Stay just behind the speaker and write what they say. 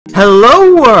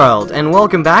Hello world, and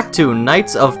welcome back to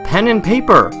Knights of Pen and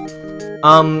Paper.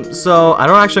 So I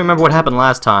don't actually remember what happened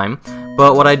last time,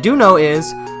 but what I do know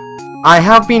is I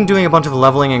have been doing a bunch of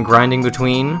leveling and grinding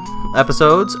between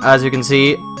episodes. As you can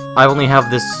see, I only have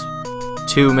this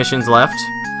 3 missions left,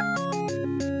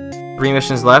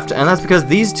 and that's because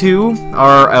these 2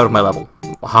 are out of my level.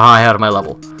 High out of my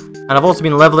level. And I've also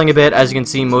been leveling a bit. As you can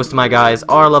see, most of my guys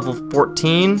are level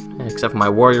 14, except for my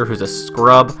warrior, who's a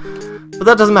scrub. But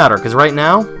that doesn't matter, because right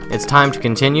now, it's time to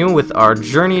continue with our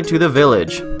journey to the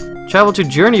village. Travel to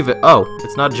oh,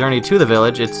 it's not Journey to the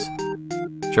Village, it's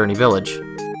Journey Village.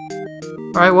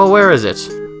 Alright, well, where is it?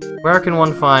 Where can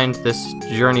one find this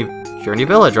Journey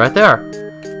Village? Right there.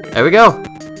 There we go.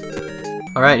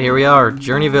 Alright, here we are,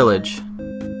 Journey Village.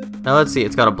 Now let's see,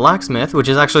 it's got a blacksmith, which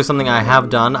is actually something I have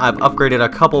done. I've upgraded a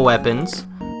couple weapons.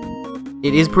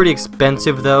 It is pretty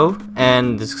expensive, though,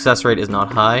 and the success rate is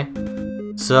not high.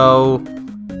 So,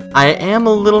 I am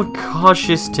a little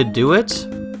cautious to do it,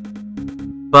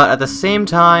 but at the same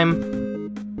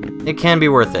time, it can be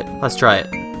worth it. Let's try it.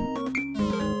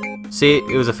 See,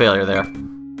 it was a failure there.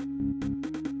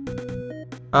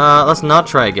 Let's not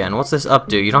try again. What's this up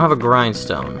to? You don't have a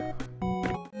grindstone.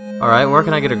 Alright, where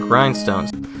can I get a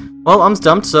grindstone? Well, I'm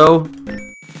stumped, so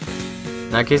in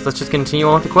that case, let's just continue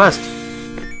on with the quest.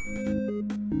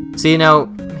 See, now,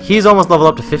 he's almost leveled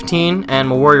up to 15, and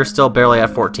my warrior's still barely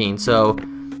at 14, so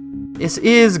this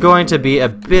is going to be a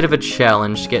bit of a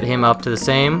challenge to get him up to the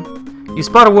same. You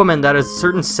spot a woman that has a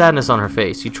certain sadness on her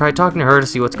face. You try talking to her to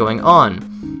see what's going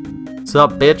on.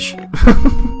 Sup, bitch?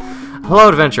 Hello,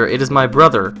 adventurer. It is my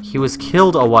brother. He was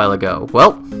killed a while ago.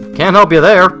 Well, can't help you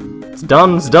there. It's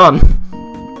done, it's done.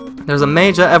 There's a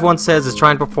mage that everyone says is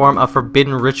trying to perform a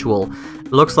forbidden ritual.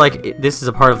 It looks like this is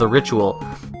a part of the ritual.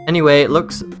 Anyway,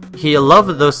 he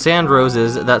loved those sand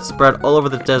roses that spread all over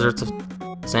the deserts of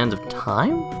Sands of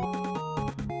Time?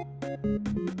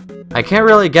 I can't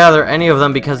really gather any of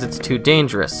them because it's too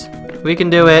dangerous. We can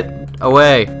do it.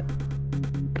 Away.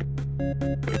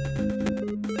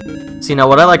 See, now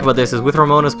what I like about this is with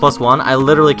Ramona's +1, I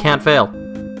literally can't fail.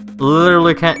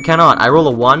 Literally cannot. I roll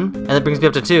a 1, and it brings me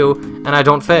up to 2, and I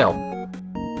don't fail.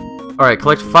 Alright,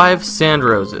 collect 5 sand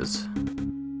roses.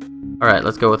 Alright,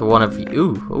 let's go with one of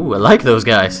you. Ooh, I like those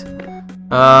guys.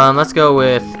 Let's go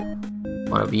with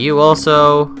one of you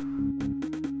also.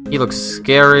 He looks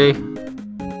scary.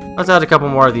 Let's add a couple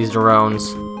more of these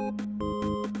drones.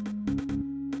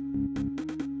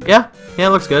 Yeah, it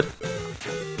looks good.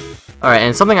 Alright,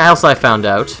 and something else I found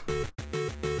out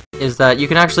is that you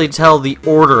can actually tell the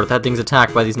order that things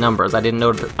attack by these numbers. I didn't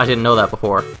know that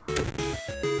before.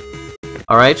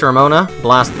 Alright, Ramona,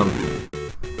 blast them.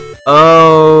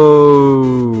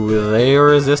 Oh, they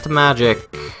resist magic.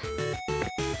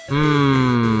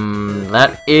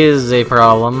 That is a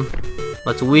problem.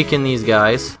 Let's weaken these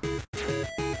guys.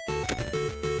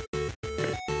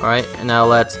 Alright, and now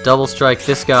let's double strike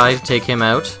this guy to take him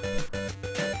out.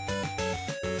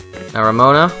 Now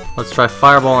Ramona, let's try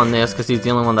Fireball on this, because he's the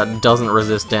only one that doesn't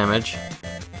resist damage.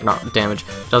 Not damage,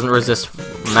 doesn't resist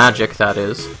magic, that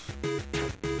is.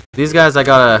 These guys, I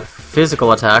got a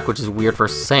physical attack, which is weird for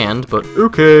sand, but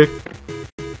okay.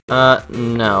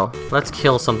 No. Let's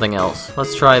kill something else.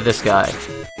 Let's try this guy.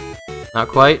 Not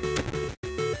quite.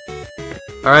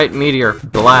 Alright, Meteor,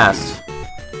 blast.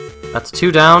 That's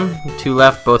 2 down, 2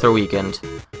 left, both are weakened.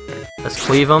 Let's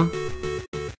cleave them.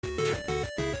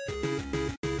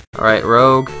 Alright,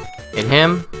 Rogue, hit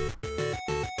him.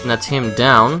 And that's him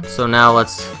down, so now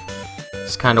let's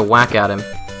just kind of whack at him.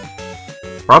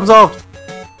 Problem solved!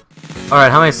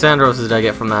 Alright, how many sand roses did I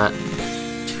get from that?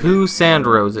 2 sand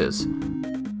roses.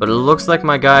 But it looks like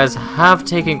my guys have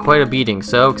taken quite a beating,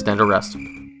 so extend a rest.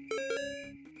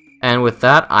 And with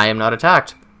that, I am not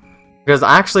attacked. Because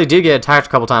I actually did get attacked a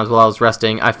couple times while I was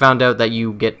resting. I found out that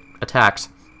you get attacked.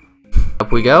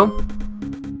 Up we go.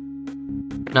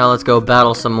 Now let's go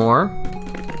battle some more.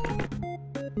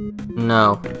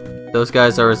 No. Those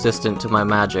guys are resistant to my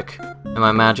magic. And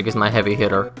my magic is my heavy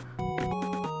hitter.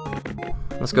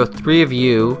 Let's go 3 of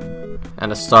you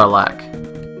and a Sarlacc.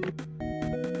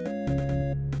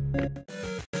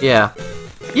 Yeah.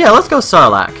 Yeah, let's go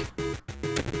Sarlacc.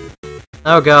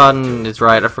 Oh god, it's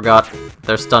right, I forgot.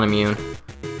 They're stun immune.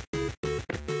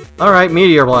 Alright,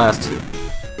 Meteor Blast.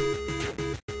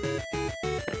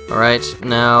 Alright,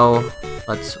 now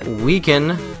let's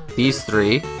weaken these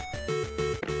 3.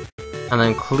 And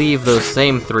then cleave those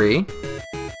same 3.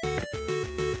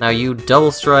 Now you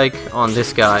double strike on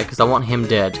this guy, because I want him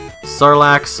dead.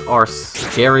 Sarlaccs are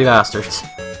scary bastards.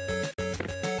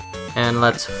 And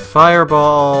let's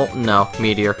Fireball... No,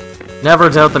 Meteor. Never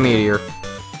doubt the Meteor.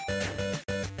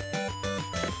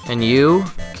 And you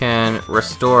can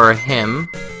restore him.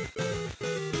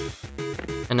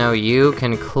 And now you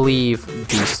can cleave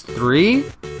these 3.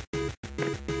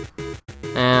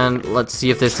 And let's see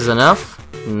if this is enough.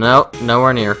 No,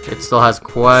 nowhere near. It still has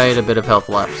quite a bit of health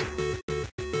left.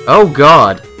 Oh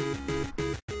god!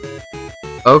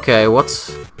 Okay,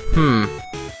 what's... Well,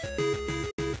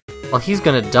 he's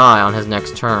gonna die on his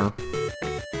next turn.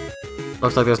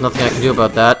 Looks like there's nothing I can do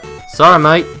about that. Sorry,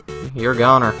 mate. You're a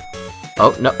goner.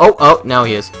 Oh, no. Oh, now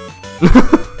he is.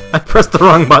 I pressed the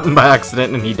wrong button by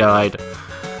accident and he died.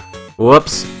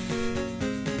 Whoops.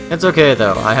 It's okay,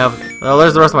 though. I have... Well,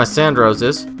 there's the rest of my sand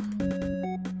roses.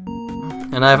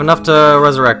 And I have enough to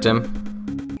resurrect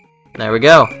him. There we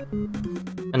go.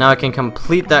 And now I can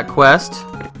complete that quest.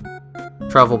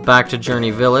 Travel back to Journey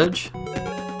Village.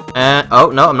 And... Oh,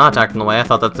 no, I'm not attacking the way. I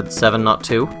thought that said 7, not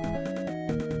 2.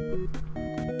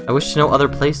 I wish to know other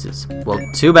places. Well,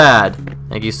 too bad.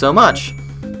 Thank you so much.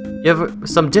 You have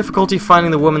some difficulty finding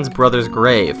the woman's brother's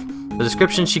grave. The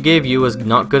description she gave you was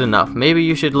not good enough. Maybe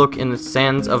you should look in the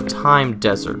Sands of Time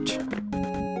Desert.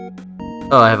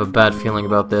 Oh, I have a bad feeling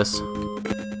about this.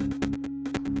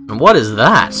 And what is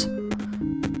that?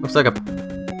 Looks like a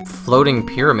floating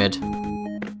pyramid.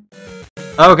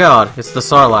 Oh god, it's the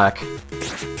Sarlacc.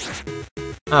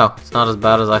 Oh, it's not as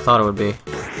bad as I thought it would be.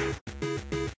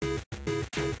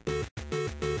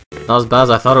 Not as bad as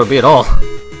I thought it would be at all.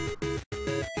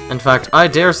 In fact, I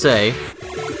dare say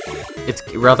it's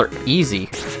rather easy.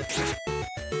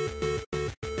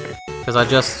 Because I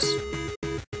just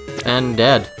end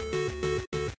dead.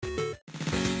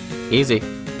 Easy.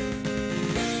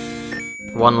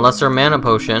 1 lesser mana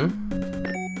potion.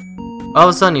 All of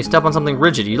a sudden, you step on something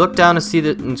rigid. You look down to see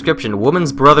the inscription,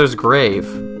 Woman's Brother's Grave.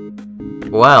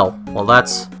 Well,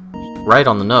 that's right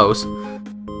on the nose.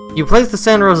 You place the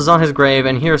sand roses on his grave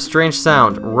and hear a strange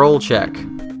sound. Roll check.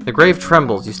 The grave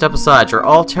trembles. You step aside. You're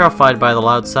all terrified by the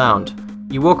loud sound.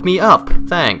 You woke me up.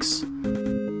 Thanks.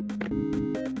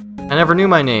 I never knew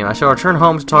my name. I shall return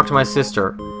home to talk to my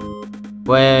sister.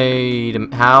 Wait,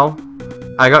 how?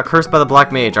 I got cursed by the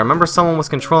Black Mage. I remember someone was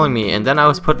controlling me, and then I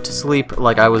was put to sleep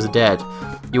like I was dead.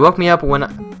 You woke me up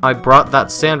when I brought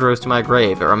that sand rose to my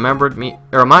grave. It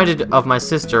reminded of my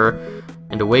sister,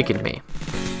 and awakened me.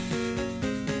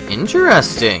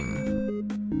 Interesting.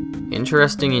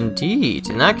 Interesting indeed.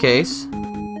 In that case,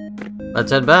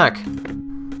 let's head back.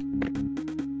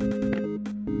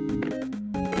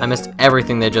 I missed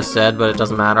everything they just said, but it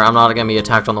doesn't matter. I'm not gonna be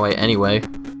attacked on the way anyway.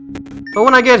 But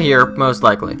when I get here, most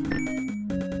likely.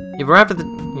 You've arrived at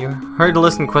you heard to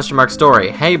listen ? Story.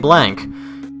 Hey, blank.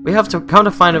 We have to come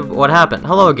to find out what happened.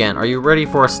 Hello again. Are you ready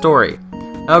for a story?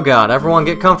 Oh god, everyone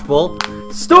get comfortable.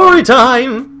 Story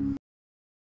time!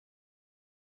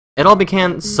 It all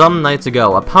began some nights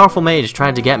ago. A powerful mage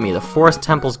tried to get me, the Forest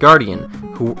Temple's guardian,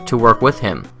 to work with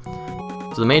him.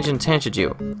 So the mage enchanted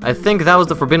you. I think that was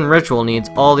the forbidden ritual needs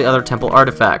all the other temple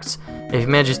artifacts. If he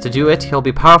manages to do it, he'll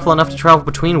be powerful enough to travel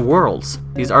between worlds.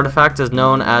 These artifacts is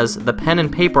known as the pen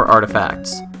and paper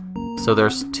artifacts. So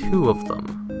there's 2 of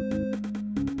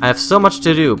them. I have so much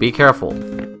to do, be careful.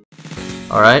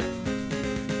 Alright.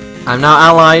 I'm now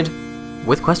allied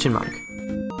with ?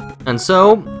 And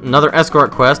so, another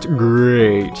escort quest.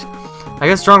 Great. I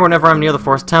get stronger whenever I'm near the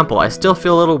Forest Temple. I still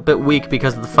feel a little bit weak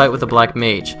because of the fight with the Black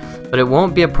Mage, but it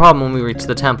won't be a problem when we reach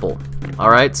the temple.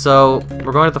 Alright, so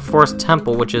we're going to the Forest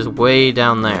Temple, which is way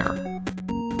down there.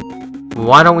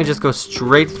 Why don't we just go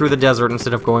straight through the desert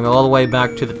instead of going all the way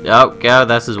back to the... Oh, yeah,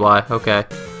 this is why. Okay.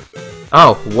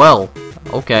 Oh, well.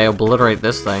 Okay, obliterate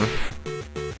this thing.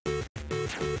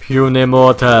 Pune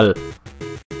mortal.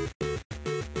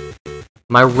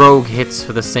 My rogue hits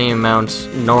for the same amount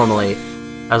normally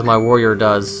as my warrior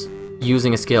does,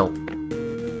 using a skill.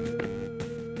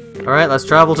 Alright, let's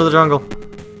travel to the jungle.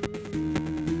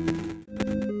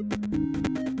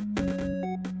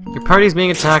 Your party's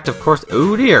being attacked, of course.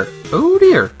 Oh dear! Oh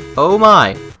dear! Oh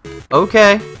my!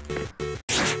 Okay.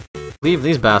 Leave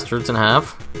these bastards in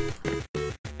half.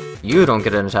 You don't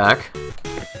get an attack.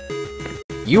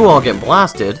 You all get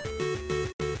blasted.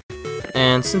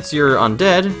 And since you're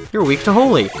undead, you're weak to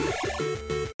holy.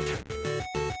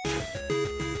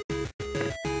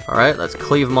 Alright, let's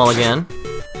cleave them all again.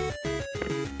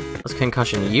 Let's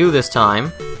concussion you this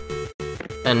time.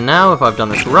 And now, if I've done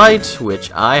this right,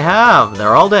 which I have,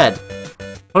 they're all dead.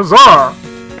 Huzzah!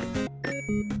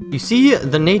 You see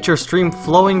the nature stream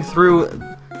flowing through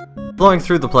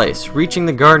the place, reaching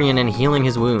the guardian and healing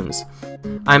his wounds.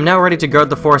 I am now ready to guard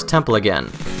the Forest Temple again.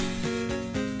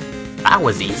 That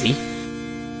was easy.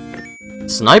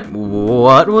 Snipe?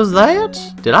 What was that?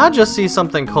 Did I just see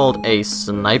something called a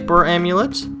sniper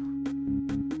amulet?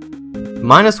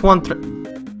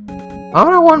 -1 Why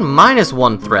would I want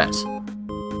 -1 threat?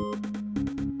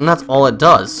 And that's all it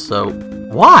does, so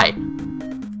why?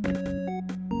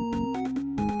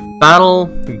 Battle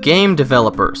game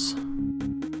developers.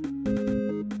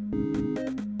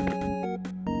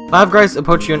 Five guys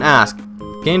approach you and ask,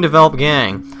 Game develop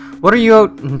gang. What are you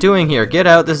out doing here? Get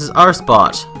out, this is our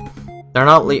spot.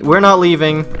 We're not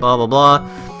leaving, blah blah blah.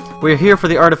 We're here for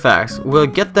the artifacts. We'll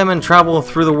get them and travel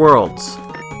through the worlds.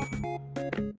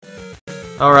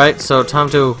 Alright, so time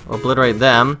to obliterate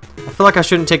them. I feel like I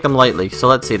shouldn't take them lightly, so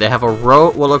let's see. They have a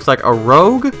what looks like a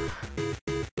rogue,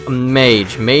 a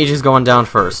mage. Mage is going down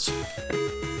first.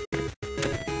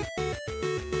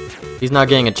 He's not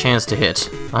getting a chance to hit.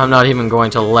 I'm not even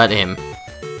going to let him.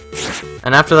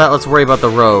 And after that, let's worry about the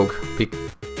rogue.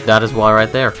 That is why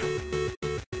right there.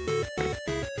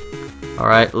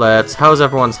 Alright, how's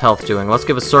everyone's health doing? Let's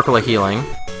give a circle of healing.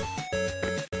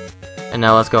 And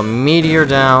now let's go meteor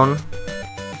down.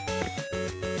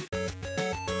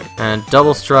 And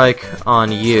double strike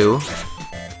on you.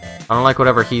 I don't like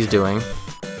whatever he's doing.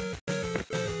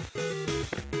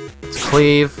 Let's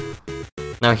cleave.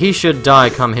 Now he should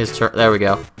die come his turn. There we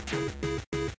go.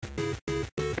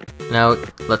 Now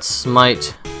let's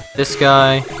smite this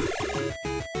guy.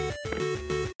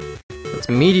 Let's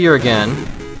meteor again.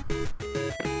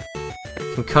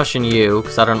 Concussion you,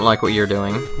 because I don't like what you're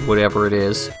doing, whatever it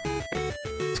is.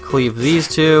 Let's cleave these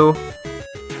two.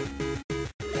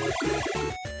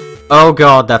 Oh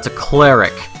god, that's a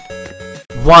cleric.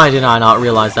 Why did I not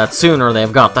realize that sooner?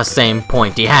 They've got the same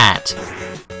pointy hat.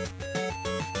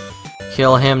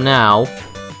 Kill him now.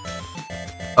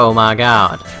 Oh my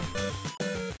god.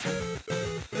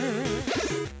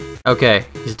 Okay,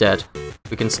 he's dead.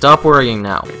 We can stop worrying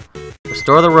now.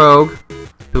 Restore the rogue,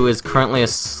 who is currently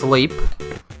asleep.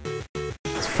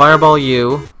 Let's fireball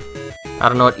you. I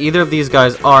don't know what either of these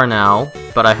guys are now,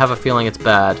 but I have a feeling it's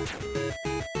bad.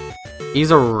 He's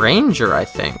a ranger, I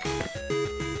think.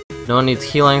 No one needs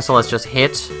healing, so let's just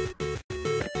hit.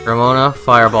 Ramona,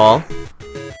 fireball.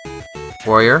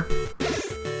 Warrior.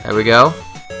 There we go.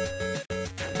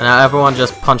 And now everyone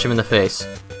just punch him in the face.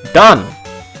 Done!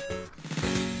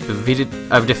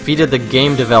 I've defeated the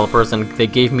game developers and they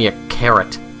gave me a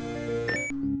carrot.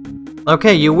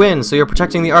 Okay, you win, so you're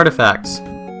protecting the artifacts.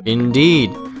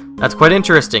 Indeed. That's quite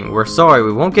interesting. We're sorry,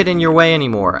 we won't get in your way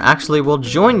anymore. Actually, we'll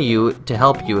join you to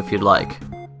help you if you'd like.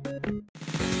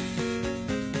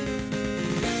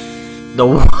 The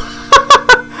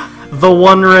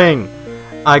One Ring!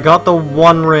 I got the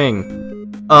One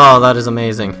Ring. Oh, that is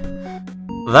amazing.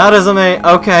 That is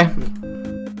okay.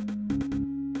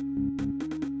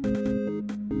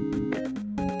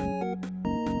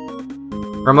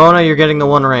 Ramona, you're getting the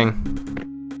One Ring.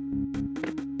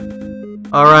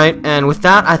 Alright, and with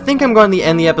that, I think I'm going to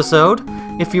end the episode.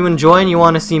 If you enjoy and you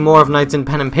want to see more of Knights in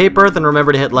Pen and Paper, then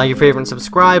remember to hit like, your favorite, and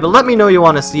subscribe. Let me know you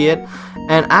want to see it.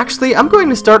 And actually, I'm going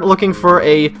to start looking for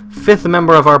a 5th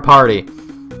member of our party.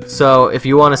 So, if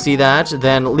you want to see that,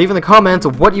 then leave in the comments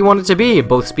what you want it to be,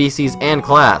 both species and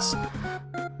class.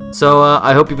 So,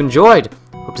 I hope you've enjoyed.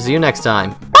 Hope to see you next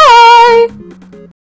time. Bye!